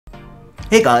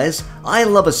Hey guys, I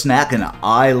love a snack and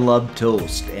I love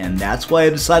toast, and that's why I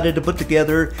decided to put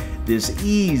together this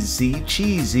easy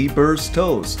cheesy burst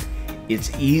toast.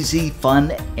 It's easy,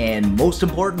 fun, and most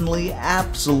importantly,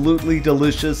 absolutely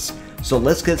delicious. So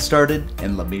let's get started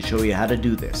and let me show you how to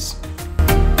do this.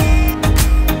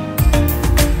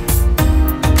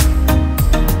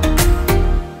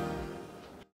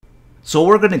 So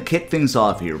we're going to kick things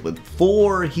off here with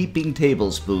 4 heaping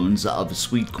tablespoons of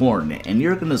sweet corn. And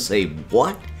you're going to say,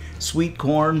 what? Sweet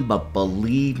corn? But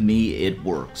believe me, it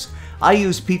works. I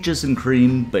use peaches and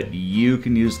cream, but you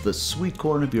can use the sweet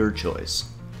corn of your choice.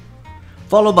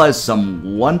 Followed by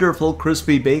some wonderful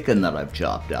crispy bacon that I've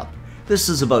chopped up. This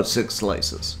is about 6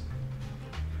 slices.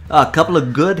 A couple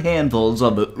of good handfuls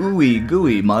of ooey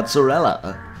gooey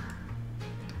mozzarella.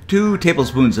 2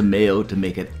 tablespoons of mayo to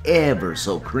make it ever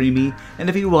so creamy, and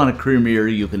if you want it creamier,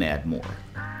 you can add more.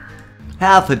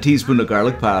 Half a teaspoon of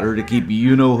garlic powder to keep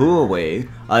you-know-who away.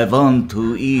 I want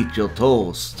to eat your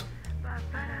toast.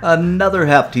 Another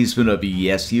half teaspoon of,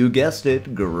 yes you guessed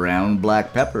it, ground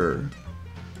black pepper.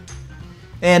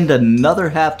 And another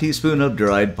half teaspoon of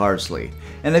dried parsley,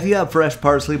 and if you have fresh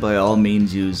parsley, by all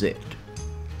means use it.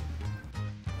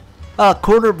 A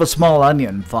quarter of a small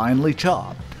onion, finely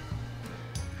chopped.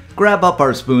 Grab up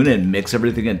our spoon and mix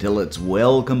everything until it's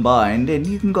well combined, and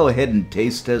you can go ahead and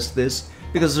taste test this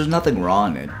because there's nothing raw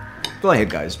in it. Go ahead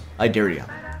guys, I dare you.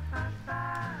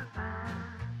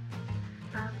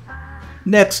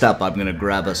 Next up, I'm going to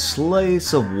grab a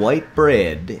slice of white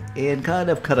bread and kind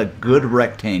of cut a good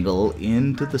rectangle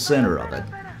into the center of it.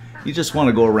 You just want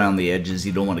to go around the edges,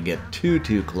 you don't want to get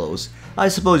too close. I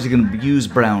suppose you can use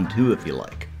brown too if you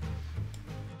like.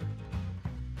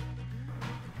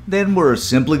 Then we're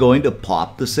simply going to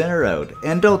pop the center out,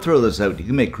 and don't throw this out, you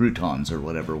can make croutons or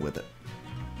whatever with it.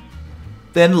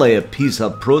 Then lay a piece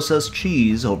of processed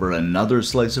cheese over another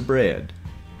slice of bread.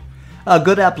 A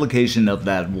good application of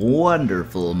that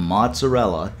wonderful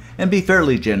mozzarella, and be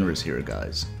fairly generous here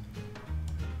guys.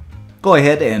 Go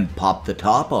ahead and pop the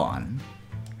top on.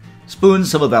 Spoon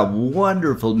some of that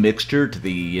wonderful mixture to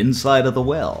the inside of the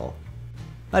well.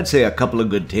 I'd say a couple of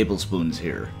good tablespoons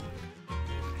here.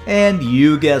 And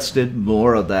you guessed it,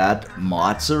 more of that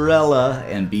mozzarella,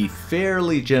 and be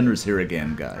fairly generous here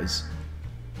again guys.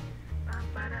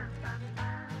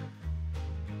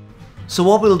 So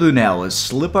what we'll do now is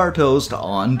slip our toast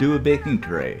onto a baking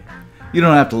tray. You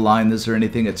don't have to line this or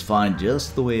anything, it's fine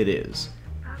just the way it is.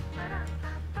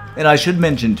 And I should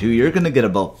mention too, you're going to get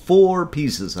about 4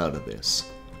 pieces out of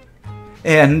this.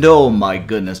 And oh my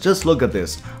goodness, just look at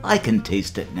this, I can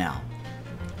taste it now.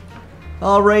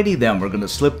 Alrighty then, we're going to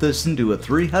slip this into a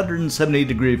 370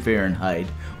 degree Fahrenheit,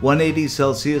 180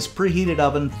 Celsius preheated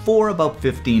oven for about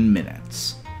 15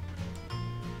 minutes.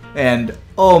 And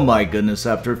oh my goodness,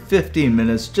 after 15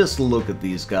 minutes, just look at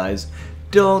these guys.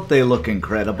 Don't they look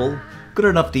incredible? Good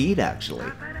enough to eat actually.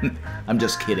 I'm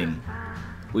just kidding.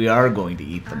 We are going to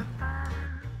eat them.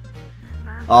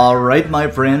 Alright my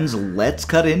friends, let's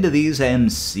cut into these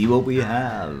and see what we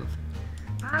have.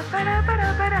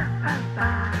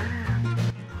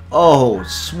 Oh,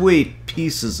 sweet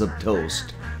pieces of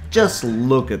toast. Just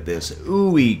look at this,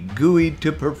 ooey gooey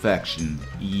to perfection.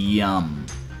 Yum.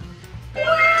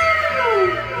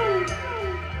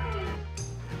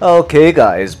 Okay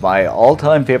guys, my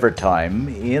all-time favorite time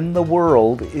in the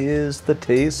world is the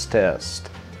taste test.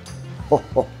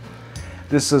 Oh,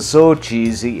 this is so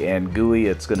cheesy and gooey,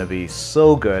 it's going to be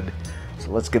so good.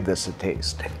 So let's give this a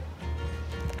taste.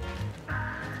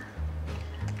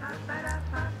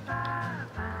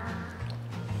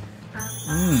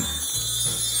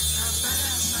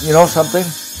 You know something?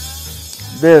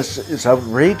 This is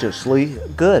outrageously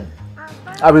good.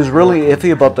 I was really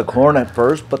iffy about the corn at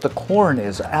first, but the corn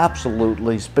is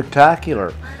absolutely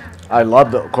spectacular. I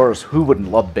love of course, who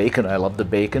wouldn't love bacon? I love the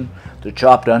bacon. The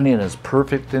chopped onion is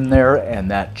perfect in there,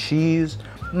 and that cheese,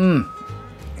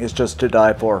 is just to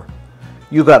die for.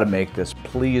 You gotta make this,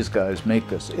 please guys, make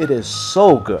this. It is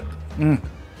so good. I'm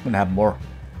gonna have more.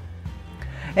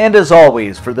 And as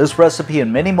always, for this recipe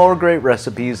and many more great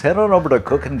recipes, head on over to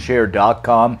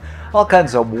cookandshare.com. All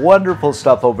kinds of wonderful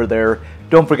stuff over there.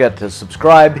 Don't forget to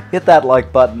subscribe, hit that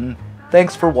like button.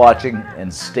 Thanks for watching,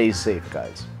 and stay safe,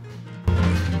 guys.